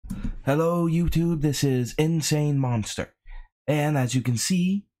Hello YouTube, this is Insane Monster, and as you can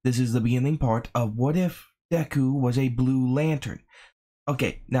see, this is the beginning part of What If Deku Was a Blue Lantern.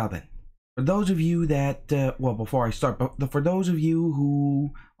 Okay, now then, for those of you that, well before I start, but for those of you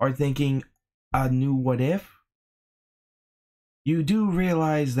who are thinking a new What If, you do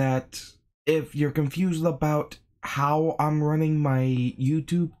realize that if you're confused about how I'm running my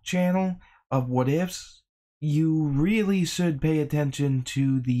YouTube channel of What Ifs, you really should pay attention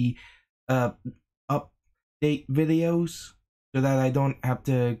to the update videos so that I don't have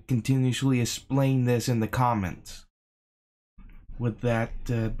to continuously explain this in the comments. With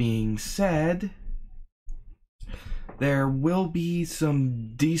that being said, there will be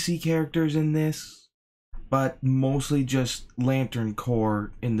some DC characters in this, but mostly just Lantern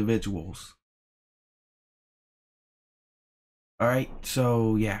Corps individuals. Alright,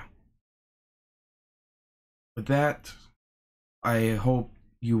 so yeah. With that, I hope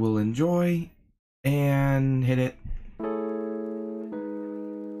you will enjoy and hit it.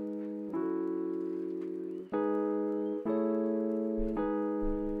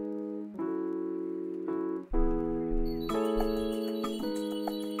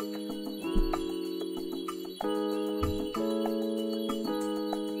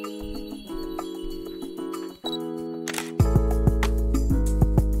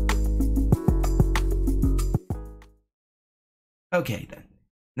 Okay then,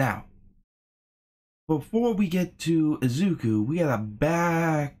 now, before we get to Izuku, we gotta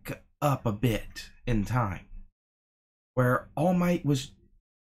back up a bit in time, where All Might was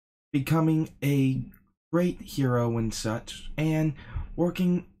becoming a great hero and such, and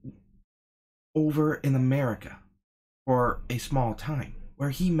working over in America for a small time,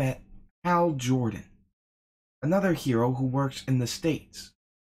 where he met Hal Jordan, another hero who works in the States,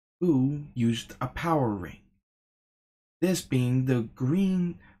 who used a power ring. This being the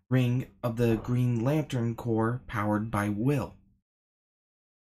green ring of the Green Lantern Corps powered by Will.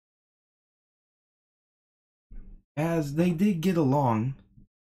 As they did get along,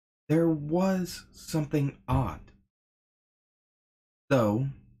 there was something odd. Though,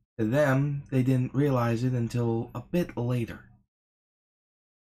 to them, they didn't realize it until a bit later.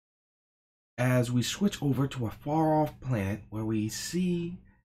 As we switch over to a far-off planet where we see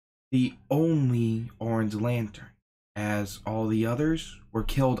the only Orange Lantern, as all the others were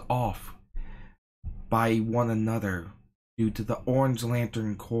killed off by one another due to the Orange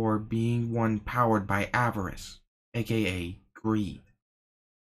Lantern Corps being one powered by avarice, aka greed.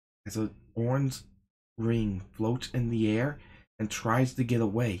 As an orange ring floats in the air and tries to get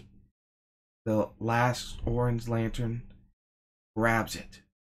away, the last Orange Lantern grabs it,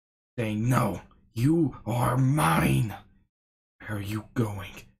 saying, "No, you are mine! Where are you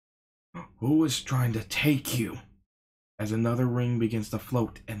going? Who is trying to take you?" As another ring begins to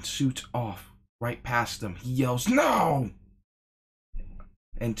float and shoots off right past him, he yells, "No!"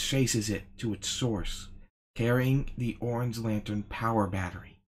 and chases it to its source, carrying the Orange Lantern power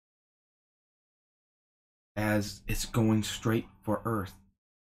battery. As it's going straight for Earth.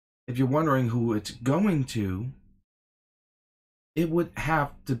 If you're wondering who it's going to, it would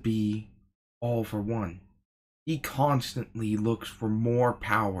have to be All for One. He constantly looks for more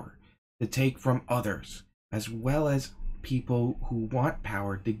power to take from others, as well as people who want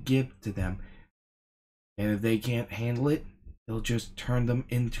power to give to them, and if they can't handle it, he'll just turn them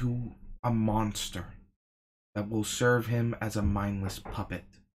into a monster that will serve him as a mindless puppet.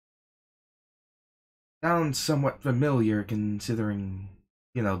 Sounds somewhat familiar considering,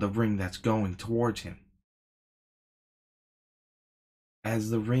 the ring that's going towards him.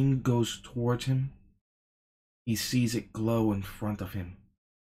 As the ring goes towards him, he sees it glow in front of him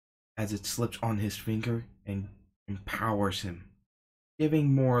as it slips on his finger and empowers him,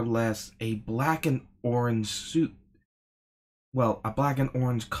 giving more or less a black and orange suit. Well, a black and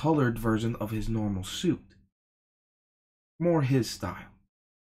orange colored version of his normal suit. More his style.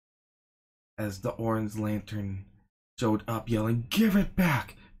 As the Orange Lantern showed up yelling, "Give it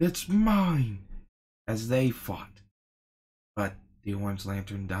back! It's mine!" as they fought. But the Orange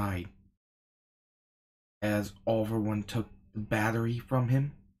Lantern died. As All for One took the battery from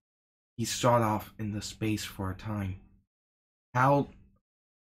him, he shot off into space for a time. Hal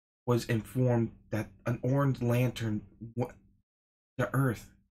was informed that an Orange Lantern went to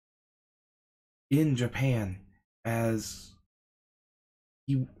Earth in Japan, as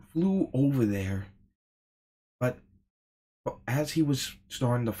he flew over there, but as he was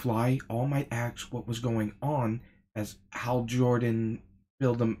starting to fly, All Might asked what was going on, as Hal Jordan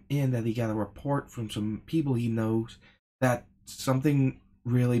filled him in that he got a report from some people he knows that something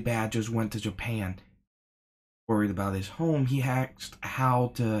really bad just went to Japan, worried about his home, he asked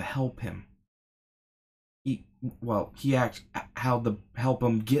how to help him. He asked how to help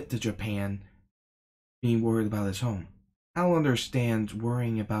him get to Japan, being worried about his home. Hal understands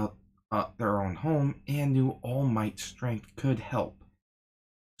worrying about their own home and knew All Might's strength could help.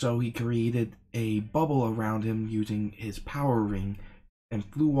 So he created a bubble around him using his power ring and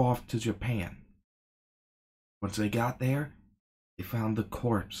flew off to Japan. Once they got there, they found the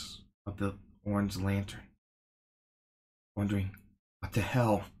corpse of the Orange Lantern. Wondering, what the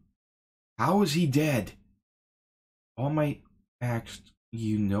hell? How is he dead? All Might asked,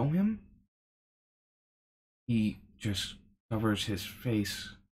 you know him? He just covers his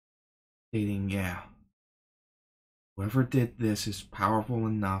face, stating, yeah. Whoever did this is powerful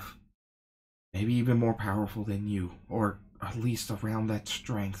enough, maybe even more powerful than you, or at least around that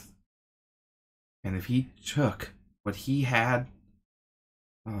strength. And if he took what he had,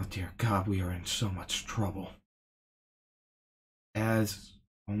 oh dear God, we are in so much trouble. As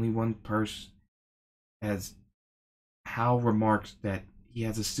only one person, as Hal remarks that he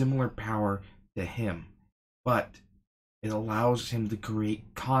has a similar power to him, but it allows him to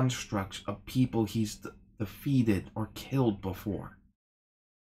create constructs of people he's defeated or killed before,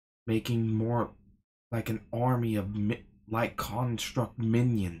 making more like an army of like construct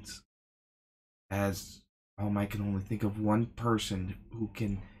minions. As All Might can only think of one person who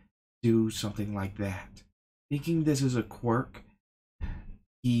can do something like that. Thinking this is a quirk,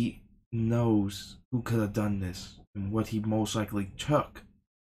 he knows who could have done this and what he most likely took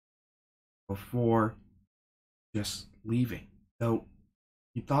before just leaving. Though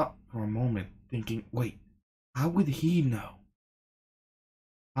he thought for a moment, thinking, wait, how would he know?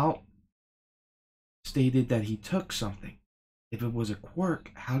 Hal stated that he took something. If it was a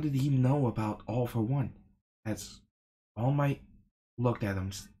quirk, how did he know about All for One? As All Might looked at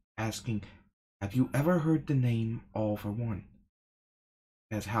him, asking, have you ever heard the name All for One?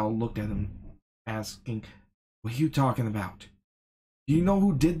 As Hal looked at him, asking, what are you talking about? Do you know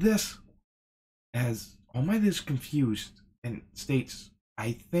who did this? As All Might is confused and states,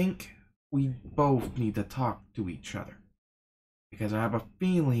 I think we both need to talk to each other, because I have a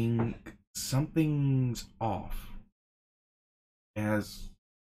feeling something's off. As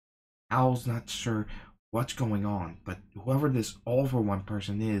Hal's not sure what's going on, but whoever this All for One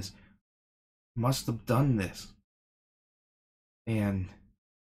person is must have done this. And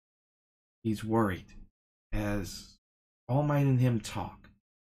he's worried. As All Might and him talk,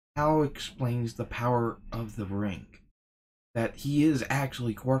 Hal explains the power of the ring. That he is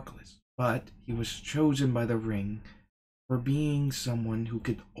actually quirkless, but he was chosen by the ring for being someone who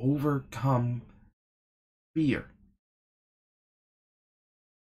could overcome fear.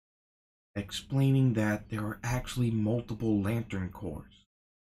 Explaining that there are actually multiple Lantern Corps.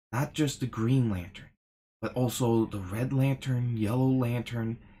 Not just the Green Lantern, but also the Red Lantern, Yellow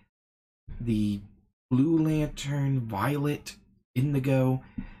Lantern, the Blue Lantern, Violet, Indigo,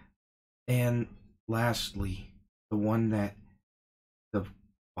 and lastly, the one that the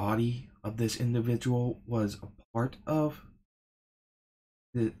body of this individual was a part of,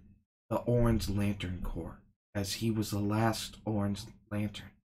 the Orange Lantern Corps, as he was the last Orange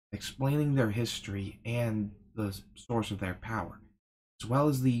Lantern, explaining their history and the source of their power, as well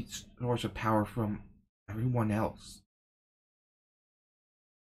as the source of power from everyone else.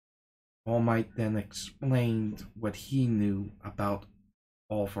 All Might then explained what he knew about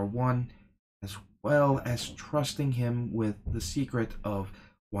All for One, as well as trusting him with the secret of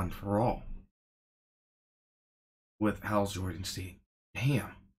One for All. With Hal Jordan saying,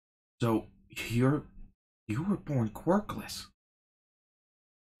 damn, so you were born quirkless.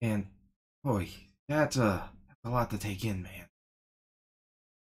 And boy, that's a lot to take in, man.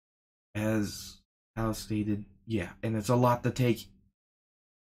 As Hal stated, yeah, and it's a lot to take.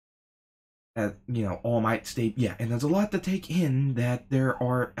 All Might state, yeah, and there's a lot to take in that there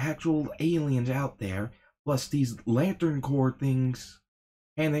are actual aliens out there, plus these Lantern Corps things,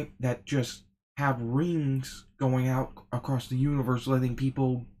 and that just have rings going out across the universe, letting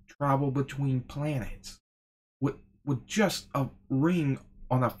people travel between planets with just a ring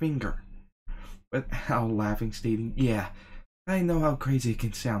on a finger. But Hal laughing, stating, yeah, I know how crazy it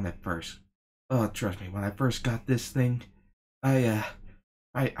can sound at first. Oh, trust me, when I first got this thing, I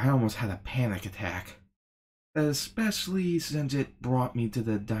almost had a panic attack. Especially since it brought me to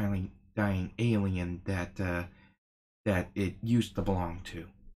the dying alien that it used to belong to.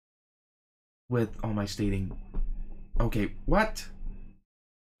 With All Might stating, okay, what?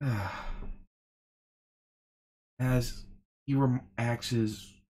 As he asks,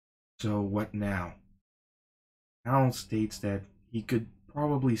 so what now? Hal states that he could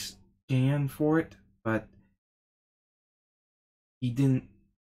probably scan for it, but he didn't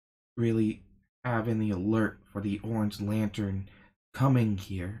really have any alert for the Orange Lantern coming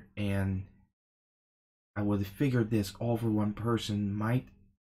here, and I would have figured this All for One person might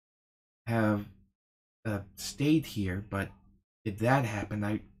have stayed here, but if that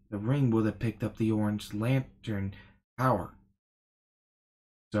happened, the ring would have picked up the Orange Lantern power.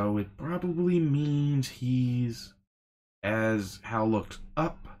 So it probably means he's, as Hal looked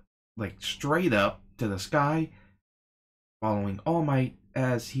up, like straight up to the sky, following All Might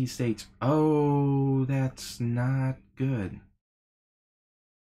as he states, "Oh, that's not good."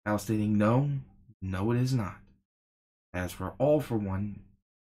 Hal stating, "No, no, it is not." As for All for One,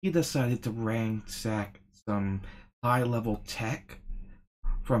 he decided to ransack some high-level tech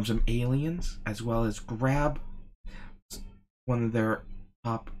from some aliens, as well as grab one of their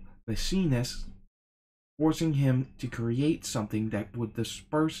top machinists, forcing him to create something that would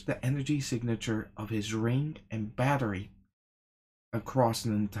disperse the energy signature of his ring and battery across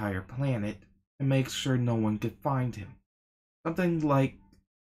an entire planet and make sure no one could find him. Something like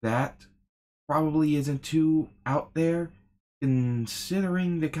that probably isn't too out there,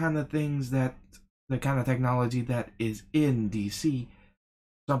 considering the kind of technology that is in DC.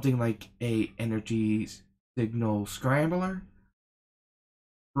 Something like a energy signal scrambler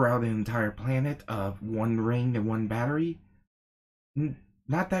throughout an entire planet of one ring and one battery.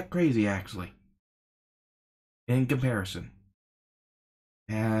 Not that crazy, actually, in comparison.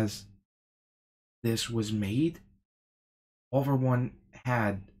 As this was made, All for One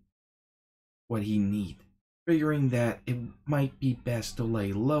had what he needed, figuring that it might be best to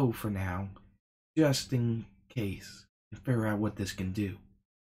lay low for now, just in case, and figure out what this can do.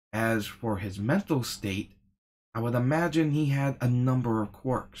 As for his mental state, I would imagine he had a number of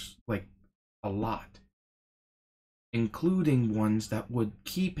quirks, like a lot, including ones that would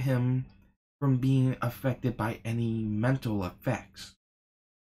keep him from being affected by any mental effects.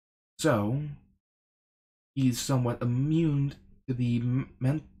 So, he's somewhat immune to the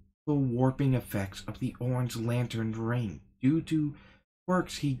mental warping effects of the Orange Lantern ring due to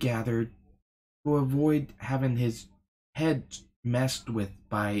quirks he gathered to avoid having his head messed with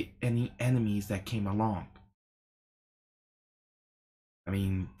by any enemies that came along. I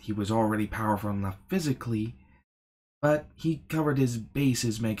mean, he was already powerful enough physically, but he covered his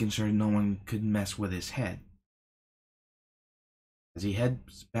bases making sure no one could mess with his head. As he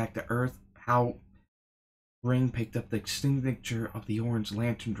heads back to Earth, Hal Ring picked up the signature of the Orange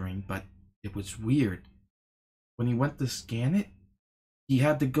Lantern ring, but it was weird. When he went to scan it, he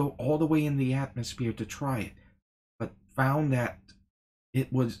had to go all the way in the atmosphere to try it, but found that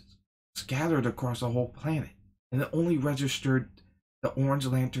it was scattered across the whole planet, and it only registered the Orange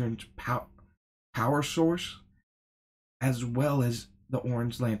Lantern's power source, as well as the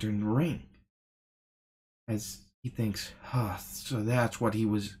Orange Lantern ring. As he thinks, so that's what he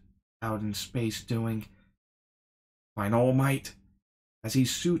was out in space doing. Find All Might. As he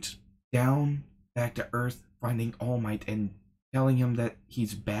suits down back to Earth, finding All Might and telling him that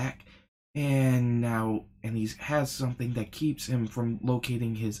he's back, and he has something that keeps him from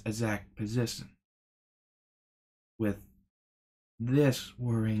locating his exact position. With this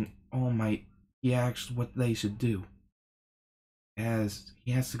worrying All Might, he asks what they should do, as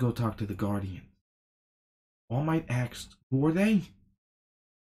he has to go talk to the Guardian. All Might asks, who are they?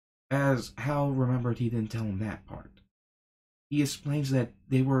 As Hal remembered he didn't tell him that part. He explains that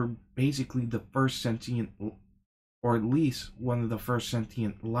they were basically the first sentient, or at least one of the first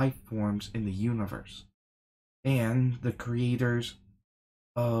sentient life forms in the universe, and the creators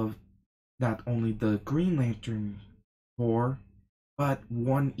of not only the Green Lantern Corps, but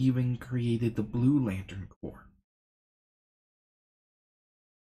one even created the Blue Lantern Corps.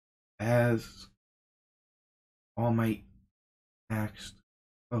 As All Might asked,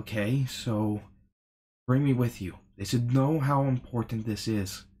 okay, so bring me with you. They should know how important this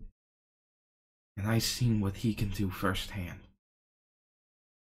is. And I've seen what he can do firsthand.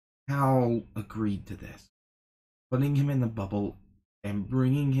 Hal agreed to this, putting him in the bubble and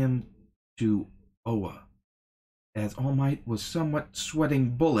bringing him to Oa, as All Might was somewhat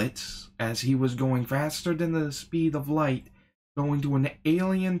sweating bullets as he was going faster than the speed of light, going to an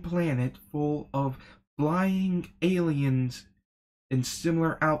alien planet full of flying aliens in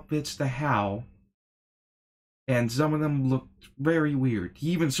similar outfits to Hal, and some of them looked very weird.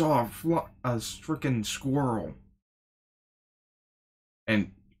 He even saw a freaking squirrel.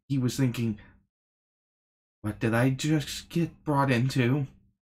 And he was thinking, what did I just get brought into?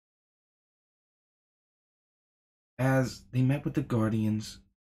 As they met with the Guardians,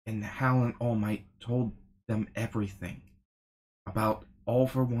 and Hal and All Might told them everything about All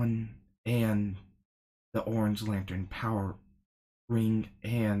for One and the Orange Lantern power ring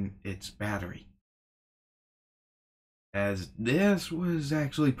and its battery. As this was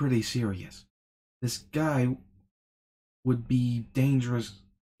actually pretty serious. This guy would be dangerous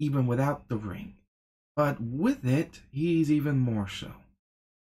even without the ring, but with it, he's even more so.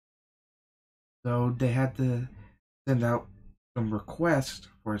 So they had to send out some requests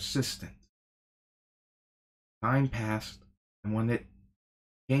for assistance. Time passed, and when it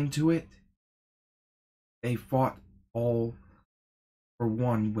came to it, they fought all for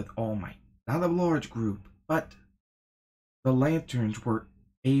one with All Might. Not a large group, but the lanterns were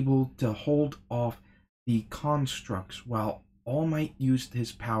able to hold off the constructs while All Might used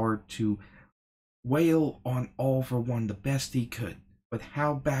his power to wail on All for One the best he could. With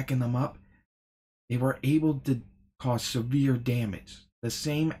Hal backing them up, they were able to cause severe damage, the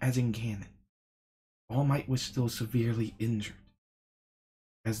same as in canon. All Might was still severely injured,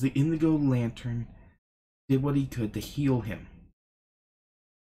 as the Indigo Lantern did what he could to heal him,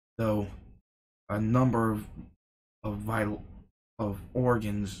 though a number of vital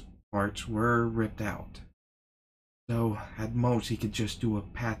organs parts were ripped out. So at most he could just do a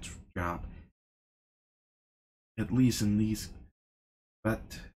patch job, at least in these,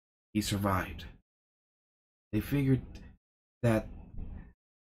 but he survived. They figured that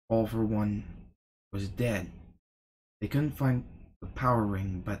All for One was dead. They couldn't find the power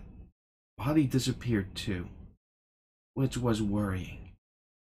ring, but body disappeared too, which was worrying.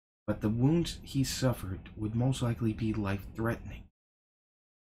 But the wounds he suffered would most likely be life-threatening.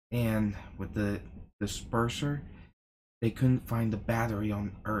 And with the disperser, they couldn't find the battery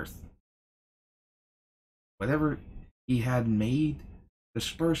on Earth. Whatever he had made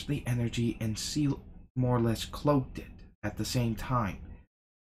dispersed the energy and more or less cloaked it at the same time,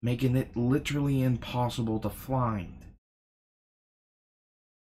 making it literally impossible to find.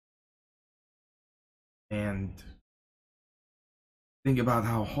 And think about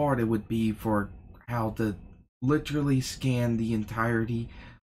how hard it would be for Hal to literally scan the entirety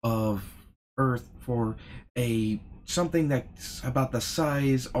of Earth for something that's about the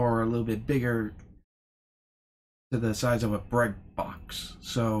size or a little bit bigger to the size of a bread box.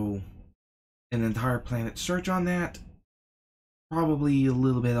 So an entire planet search on that, probably a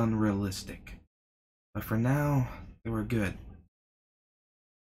little bit unrealistic. But for now, they were good.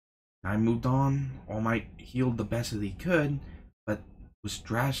 Time moved on. All Might healed the best that he could, but was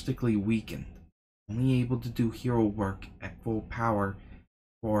drastically weakened, only able to do hero work at full power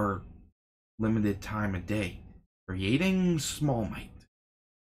for limited time a day, creating Small Might.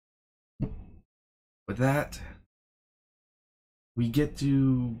 With that, we get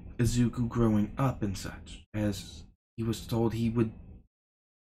to Izuku growing up and such, as he was told that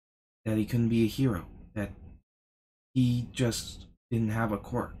he couldn't be a hero, that he just didn't have a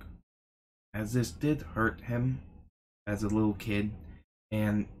quirk, as this did hurt him as a little kid,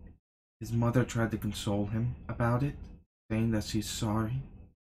 and his mother tried to console him about it, saying that she's sorry.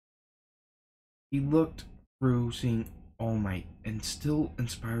 He looked through seeing All Might and still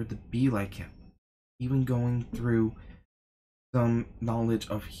inspired to be like him, even going through some knowledge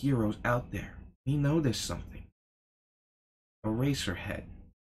of heroes out there. He noticed something. Eraserhead.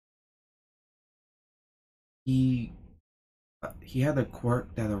 He had a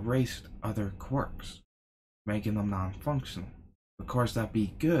quirk that erased other quirks, making them non-functional. Of course, that'd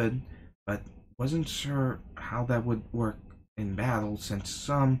be good, but wasn't sure how that would work in battle, since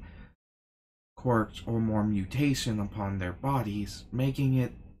some quirks or more mutation upon their bodies, making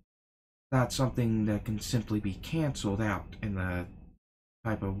it not something that can simply be cancelled out in a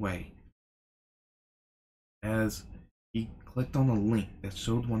type of way. As he clicked on a link that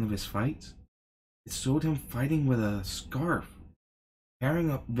showed one of his fights, it showed him fighting with a scarf, tearing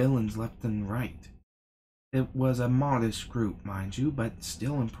up villains left and right. It was a modest group, mind you, but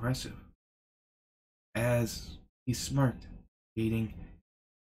still impressive. As he smirked, stating,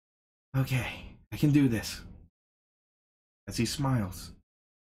 "Okay, I can do this." As he smiles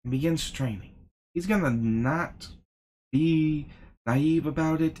and begins training, he's gonna not be naive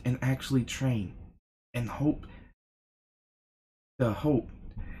about it and actually train and hope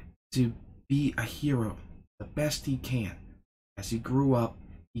to be a hero the best he can. As he grew up,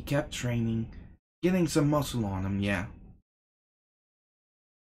 he kept training, getting some muscle on him, yeah.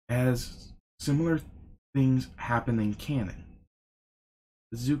 As similar things happen in canon,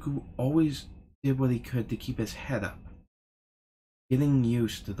 Izuku always did what he could to keep his head up, getting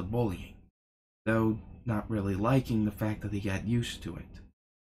used to the bullying, though not really liking the fact that he got used to it.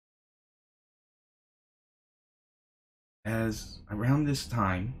 As around this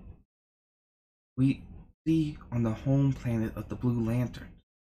time, we see on the home planet of the Blue Lanterns,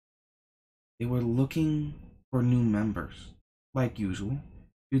 they were looking for new members like usual,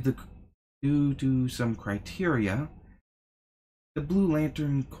 due to, due to some criteria, the Blue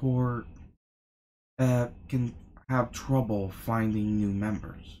Lantern Corps can have trouble finding new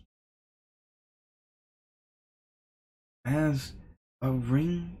members. As a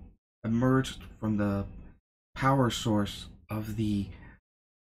ring emerged from the power source of the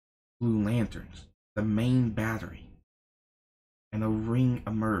Blue Lanterns, the main battery, and a ring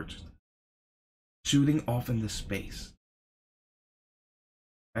emerged, shooting off into space.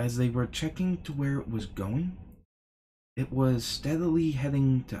 As they were checking to where it was going, it was steadily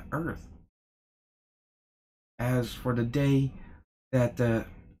heading to Earth. As for the day that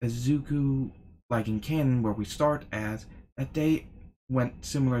Izuku, like in canon where we start as, that day went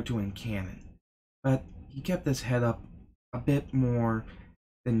similar to in canon, but he kept his head up a bit more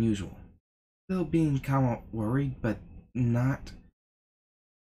than usual. Still being kind of worried, but not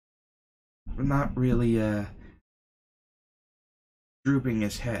really drooping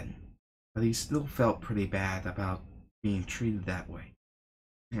his head. But he still felt pretty bad about being treated that way.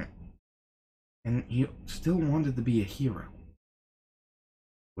 And he still wanted to be a hero.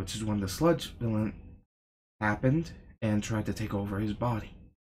 Which is when the sludge villain happened and tried to take over his body.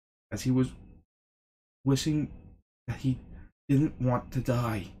 As he was wishing that he didn't want to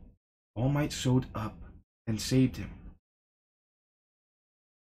die, All Might showed up and saved him.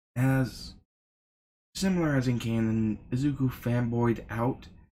 As similar as in canon, Izuku fanboyed out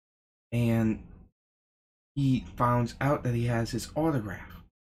and he finds out that he has his autograph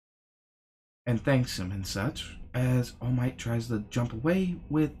and thanks him and such, as All Might tries to jump away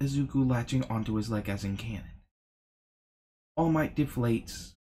with Izuku latching onto his leg as in canon. All Might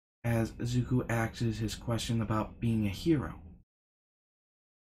deflates as Izuku asks his question about being a hero.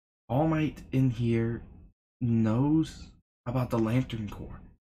 All Might in here knows about the Lantern Corps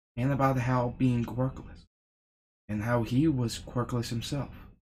and about how being quirkless and how he was quirkless himself.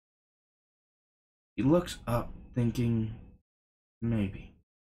 He looks up thinking, maybe.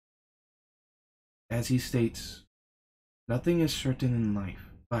 As he states, nothing is certain in life,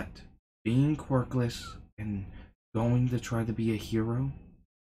 but being quirkless and going to try to be a hero,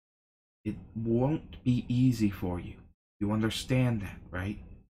 it won't be easy for you. You understand that, right?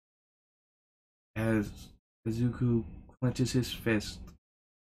 As Izuku clenches his fist,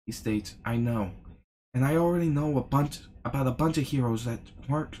 he states, I know. And I already know about a bunch of heroes that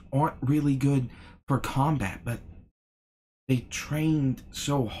aren't really good for combat, but they trained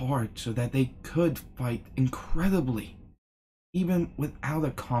so hard so that they could fight incredibly, even without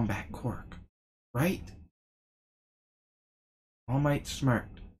a combat quirk, right? All Might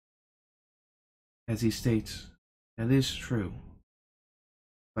smirked as he states, that is true,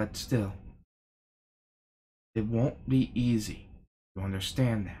 but still, it won't be easy. You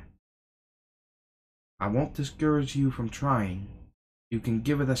understand that? I won't discourage you from trying. You can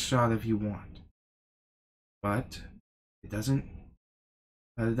give it a shot if you want. But it doesn't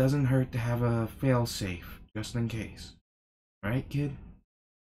hurt to have a fail-safe, just in case. Right, kid?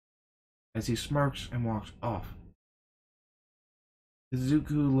 As he smirks and walks off.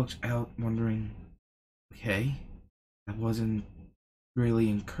 Izuku looks out, wondering, okay, that wasn't really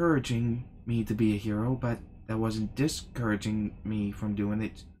encouraging me to be a hero, but that wasn't discouraging me from doing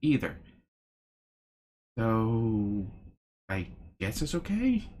it either. So, I guess it's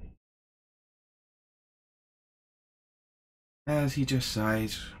okay? As he just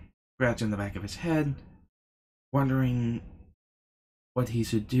sighs, scratching the back of his head, wondering what he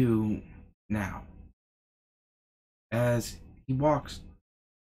should do now. As he walks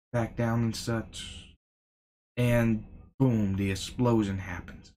back down and such, and boom, the explosion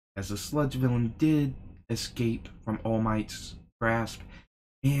happens. As the sludge villain did escape from All Might's grasp,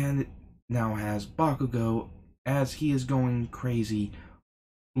 and now has Bakugo as he is going crazy,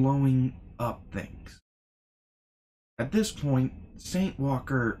 blowing up things. At this point, Saint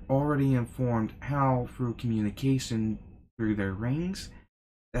Walker already informed Hal through communication through their rings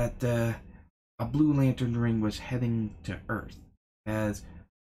that a Blue Lantern ring was heading to Earth, as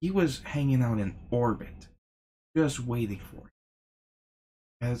he was hanging out in orbit, just waiting for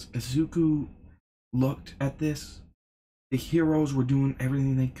it. As Izuku looked at this, the heroes were doing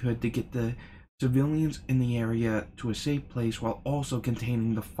everything they could to get the civilians in the area to a safe place while also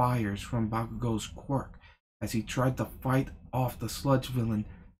containing the fires from Bakugo's quirk as he tried to fight off the sludge villain,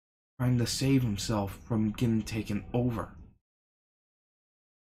 trying to save himself from getting taken over.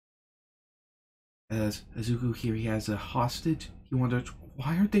 As Izuku here, he has a hostage. He wonders,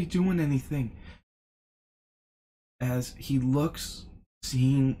 why aren't they doing anything? As he looks,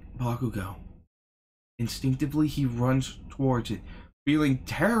 seeing Bakugo, instinctively he runs towards it, feeling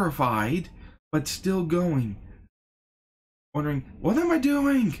terrified, but still going. wondering, what am I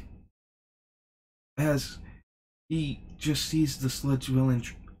doing? As he just sees the sludge villain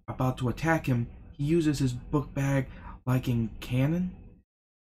about to attack him, he uses his book bag like in cannon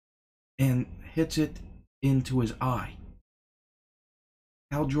and hits it into his eye.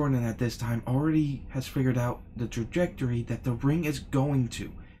 Hal Jordan at this time already has figured out the trajectory that the ring is going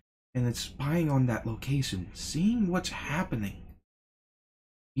to, and is spying on that location, seeing what's happening.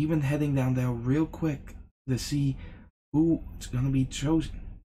 Even heading down there real quick to see who's going to be chosen.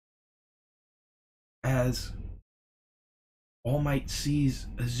 As All Might sees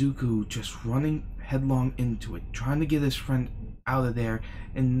Izuku just running headlong into it, trying to get his friend out of there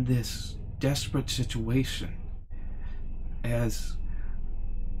in this desperate situation. As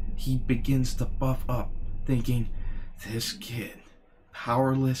he begins to buff up, thinking, this kid,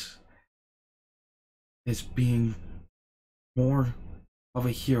 powerless, is being more of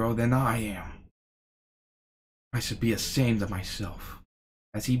a hero than I am. I should be ashamed of myself.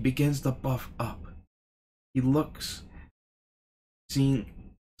 As he begins to buff up, he looks, seeing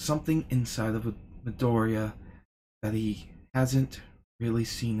something inside of Midoriya that he hasn't really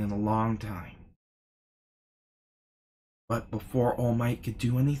seen in a long time. But before All Might could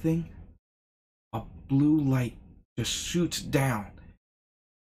do anything, a blue light just shoots down,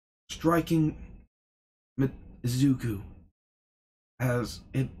 striking Izuku as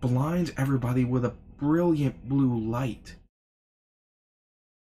it blinds everybody with a brilliant blue light.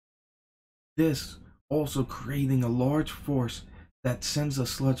 This also creating a large force that sends the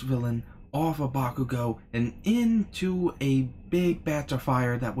sludge villain off of Bakugo and into a big batch of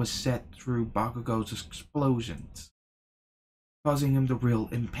fire that was set through Bakugo's explosions, causing him to reel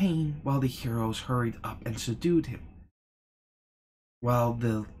in pain while the heroes hurried up and subdued him. While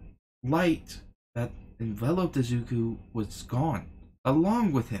the light that enveloped Izuku was gone,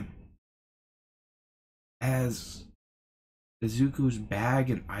 along with him, as Izuku's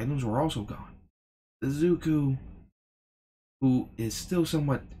bag and items were also gone. Izuku, who is still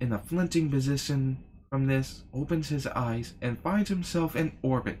somewhat in a flinching position from this, opens his eyes and finds himself in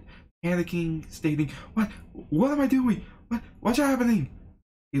orbit, panicking, stating, What am I doing? What's happening?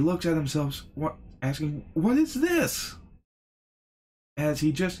 He looks at himself, asking, what is this? As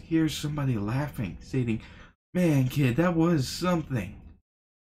he just hears somebody laughing, stating, man, kid, that was something.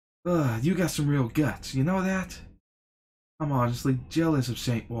 You got some real guts, you know that? I'm honestly jealous of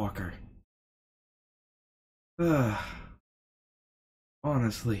Saint Walker.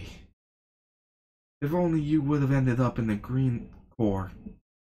 Honestly. If only you would have ended up in the Green Corps.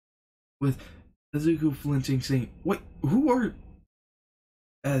 With Izuku flinching, saying, wait, who are...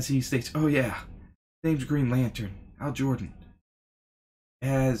 As he states, oh yeah, name's Green Lantern, Hal Jordan.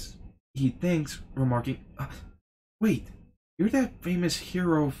 As he thinks, remarking, wait, you're that famous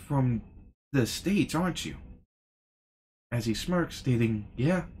hero from the States, aren't you? As he smirks, stating,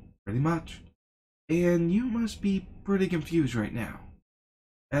 yeah, pretty much. And you must be pretty confused right now.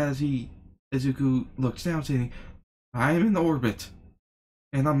 As Izuku looks down, saying, I'm in orbit,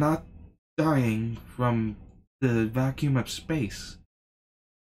 and I'm not dying from the vacuum of space.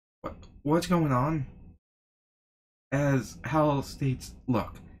 What's going on? As Hal states,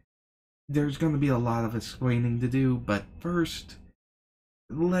 look, there's going to be a lot of explaining to do, but first,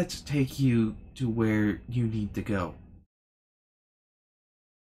 let's take you to where you need to go.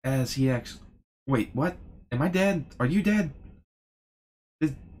 As he asks, wait, what? Am I dead? Are you dead?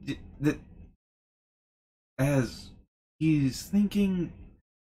 As he's thinking,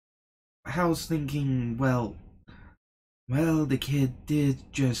 Hal's thinking, well, the kid did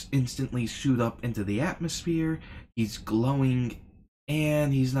just instantly shoot up into the atmosphere, he's glowing,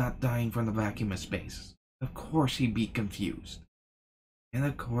 and he's not dying from the vacuum of space. Of course he'd be confused. And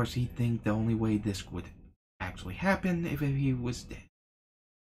of course he'd think the only way this would actually happen if he was dead.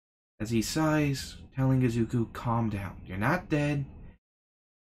 As he sighs, telling Izuku, calm down, you're not dead.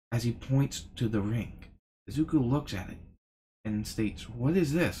 As he points to the ring, Izuku looks at it and states, what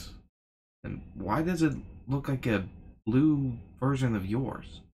is this? And why does it look like a blue version of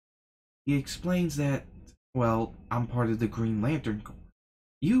yours? He explains that, well, I'm part of the Green Lantern Corps.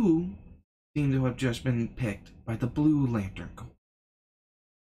 You seem to have just been picked by the Blue Lantern Corps.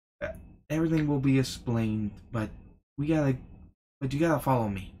 Everything will be explained, but you gotta follow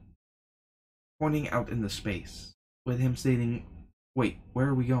me. Pointing out into space, with him stating, wait, where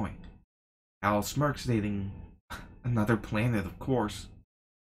are we going? Hal smirks, stating, another planet, of course.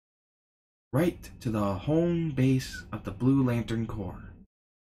 Right to the home base of the Blue Lantern Corps.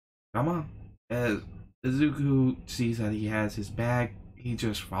 Come on. As Izuku sees that he has his bag, he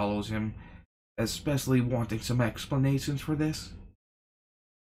just follows him, especially wanting some explanations for this.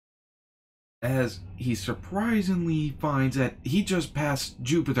 as he surprisingly finds that he just passed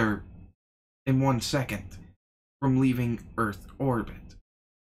Jupiter in 1 second from leaving Earth orbit,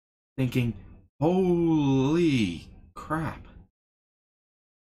 thinking, holy crap,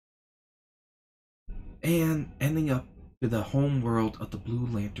 and ending up to the home world of the Blue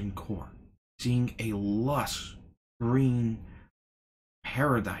Lantern Corps, seeing a lush green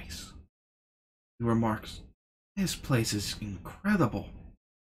paradise. He remarks, this place is incredible.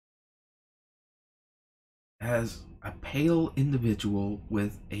 As a pale individual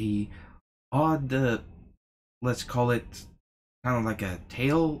with a odd, let's call it kind of like a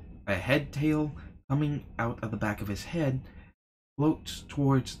tail, a head tail coming out of the back of his head, floats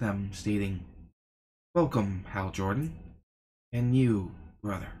towards them, stating, welcome, Hal Jordan. And you,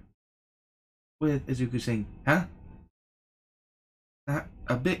 brother. With Izuku saying, huh?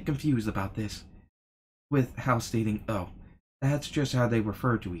 A bit confused about this, with Hal stating, oh, that's just how they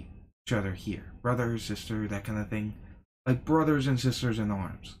refer to each other here. Brother, sister, that kind of thing. Like brothers and sisters in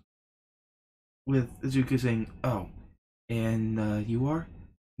arms. With Izuku saying, oh, and you are?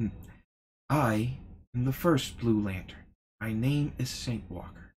 I am the first Blue Lantern. My name is Saint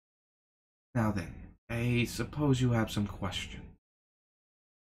Walker. Now then, I suppose you have some questions.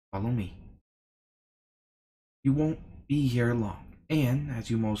 Follow me. You won't be here long, and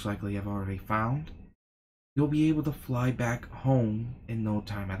as you most likely have already found, you'll be able to fly back home in no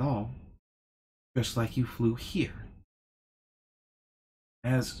time at all, just like you flew here.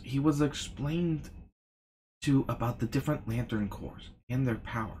 As he was explained to about the different Lantern Corps and their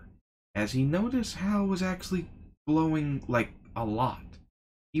power, as he noticed Hal was actually glowing like a lot.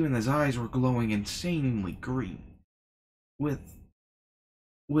 Even his eyes were glowing insanely green. With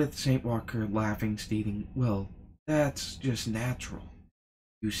Saint Walker laughing, stating, well, that's just natural.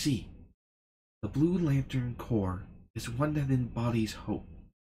 You see, the Blue Lantern Corps is one that embodies hope.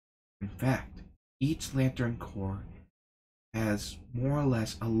 In fact, each Lantern Corps has more or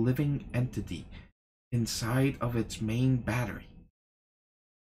less a living entity inside of its main battery.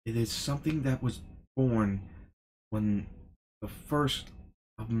 It is something that was born when the first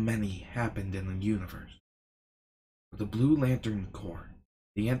of many happened in the universe. For the Blue Lantern Corps,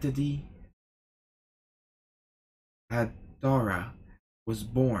 the entity Adara was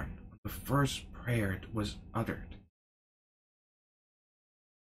born when the first prayer was uttered.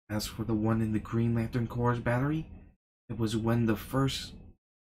 As for the one in the Green Lantern Corps' battery, it was when the first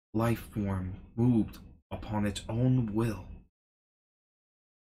life form moved upon its own will.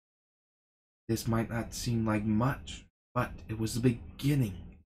 This might not seem like much, but it was the beginning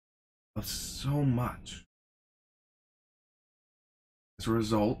of so much. As a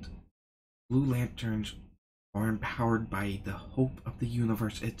result, Blue Lanterns are empowered by the hope of the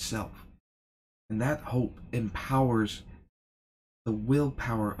universe itself, and that hope empowers the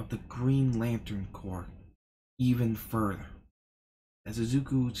willpower of the Green Lantern Corps even further. As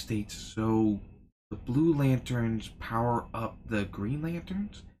Izuku states, so the Blue Lanterns power up the Green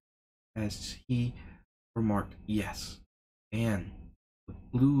Lanterns? As he remarked, yes. And the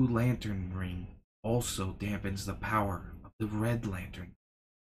Blue Lantern Ring also dampens the power of the Red Lantern,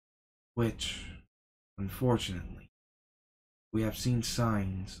 which, unfortunately, we have seen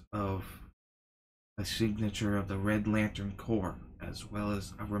signs of a signature of the Red Lantern Corps, as well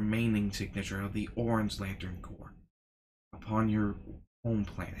as a remaining signature of the Orange Lantern Corps upon your home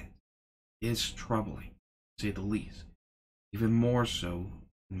planet. Is troubling, to say the least. Even more so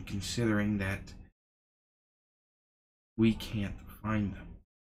in considering that we can't find them.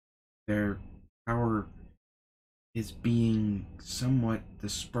 Their power is being somewhat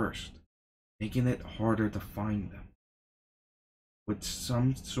dispersed, making it harder to find them. With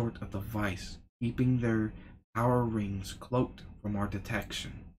some sort of device keeping their power rings cloaked from our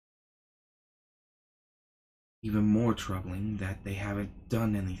detection. Even more troubling that they haven't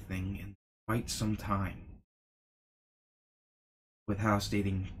done anything in quite some time. With Hal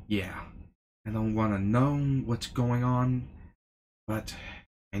stating, yeah, I don't want to know what's going on, but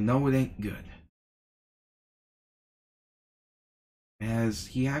I know it ain't good. As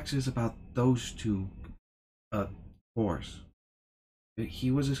he asks about those two corps,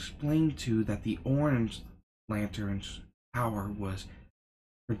 he was explained to that the Orange Lantern's power was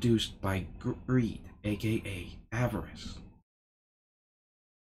produced by greed, aka avarice.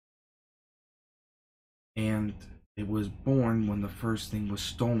 And it was born when the first thing was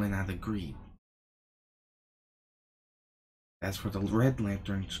stolen out of greed. As for the Red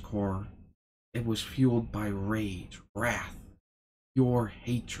Lantern's core, it was fueled by rage, wrath, pure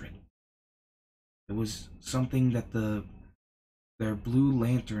hatred. It was something that their Blue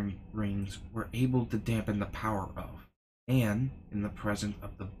Lantern rings were able to dampen the power of. and in the presence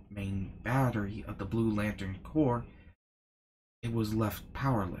of the main battery of the Blue Lantern Corps, it was left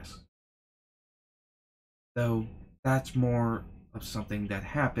powerless. Though that's more of something that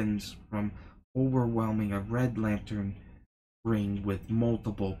happens from overwhelming a Red Lantern ring with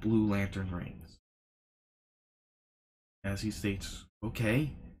multiple Blue Lantern rings. As he states,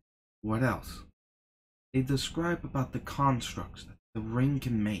 okay, what else? They describe about the constructs that the ring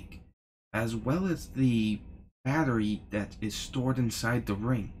can make, as well as the battery that is stored inside the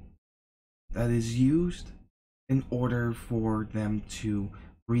ring, that is used in order for them to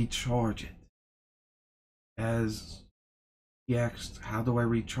recharge it. As he asks, how do I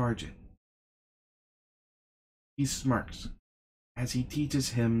recharge it? He smirks as he teaches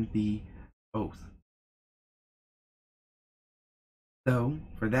him the oath. Though,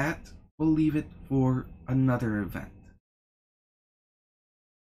 for that, we'll leave it for another event.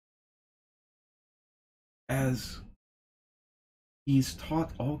 As he's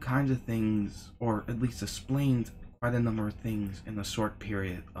taught all kinds of things, or at least explained quite a number of things in a short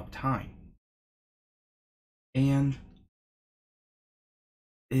period of time. And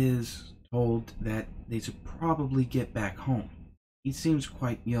is told that they should probably get back home. He seems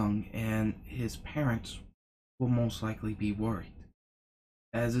quite young, and his parents will most likely be worried.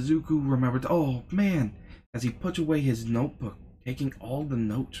 As Izuku remembered, oh man, as he puts away his notebook, taking all the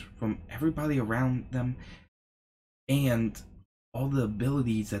notes from everybody around them and all the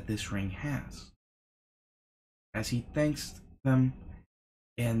abilities that this ring has. As he thanks them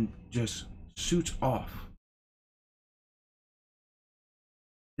and just shoots off.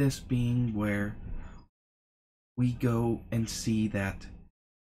 This being where we go and see that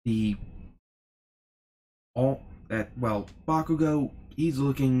Bakugo, he's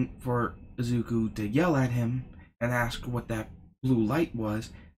looking for Izuku to yell at him and ask what that blue light was,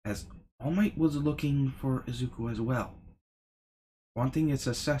 as All Might was looking for Izuku as well, wanting its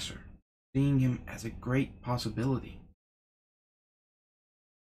successor, seeing him as a great possibility.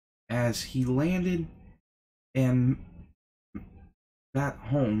 As he landed and got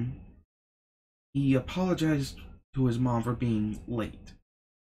home, he apologized to his mom for being late,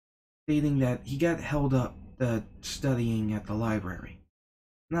 stating that he got held up studying at the library,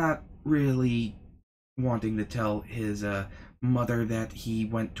 not really wanting to tell his mother that he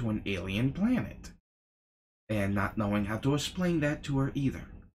went to an alien planet, and not knowing how to explain that to her either.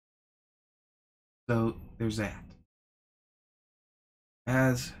 So there's that.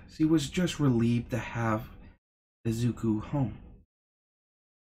 As he was just relieved to have Izuku home,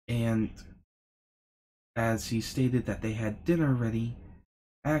 and as he stated that they had dinner ready,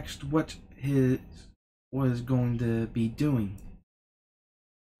 asked what his was going to be doing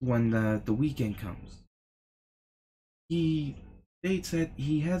when the weekend comes. He states that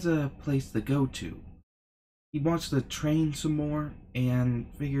he has a place to go to. He wants to train some more and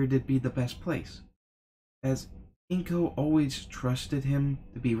figured it'd be the best place, as Inko always trusted him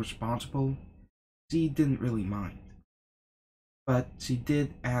to be responsible. She didn't really mind, but she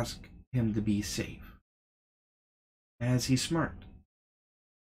did ask him to be safe, as he smirked.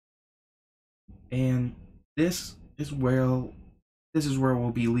 And this is where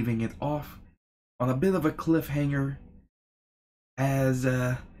we'll be leaving it off on a bit of a cliffhanger, as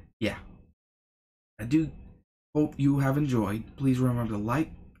yeah, I do hope you have enjoyed. Please remember to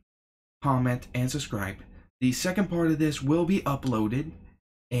like, comment, and subscribe. The second part of this will be uploaded,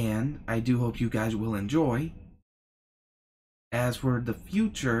 and I do hope you guys will enjoy. As for the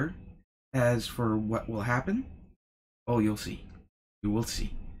future, as for what will happen, oh, you'll see. You will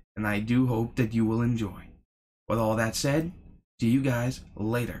see. And I do hope that you will enjoy. With all that said, see you guys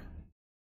later.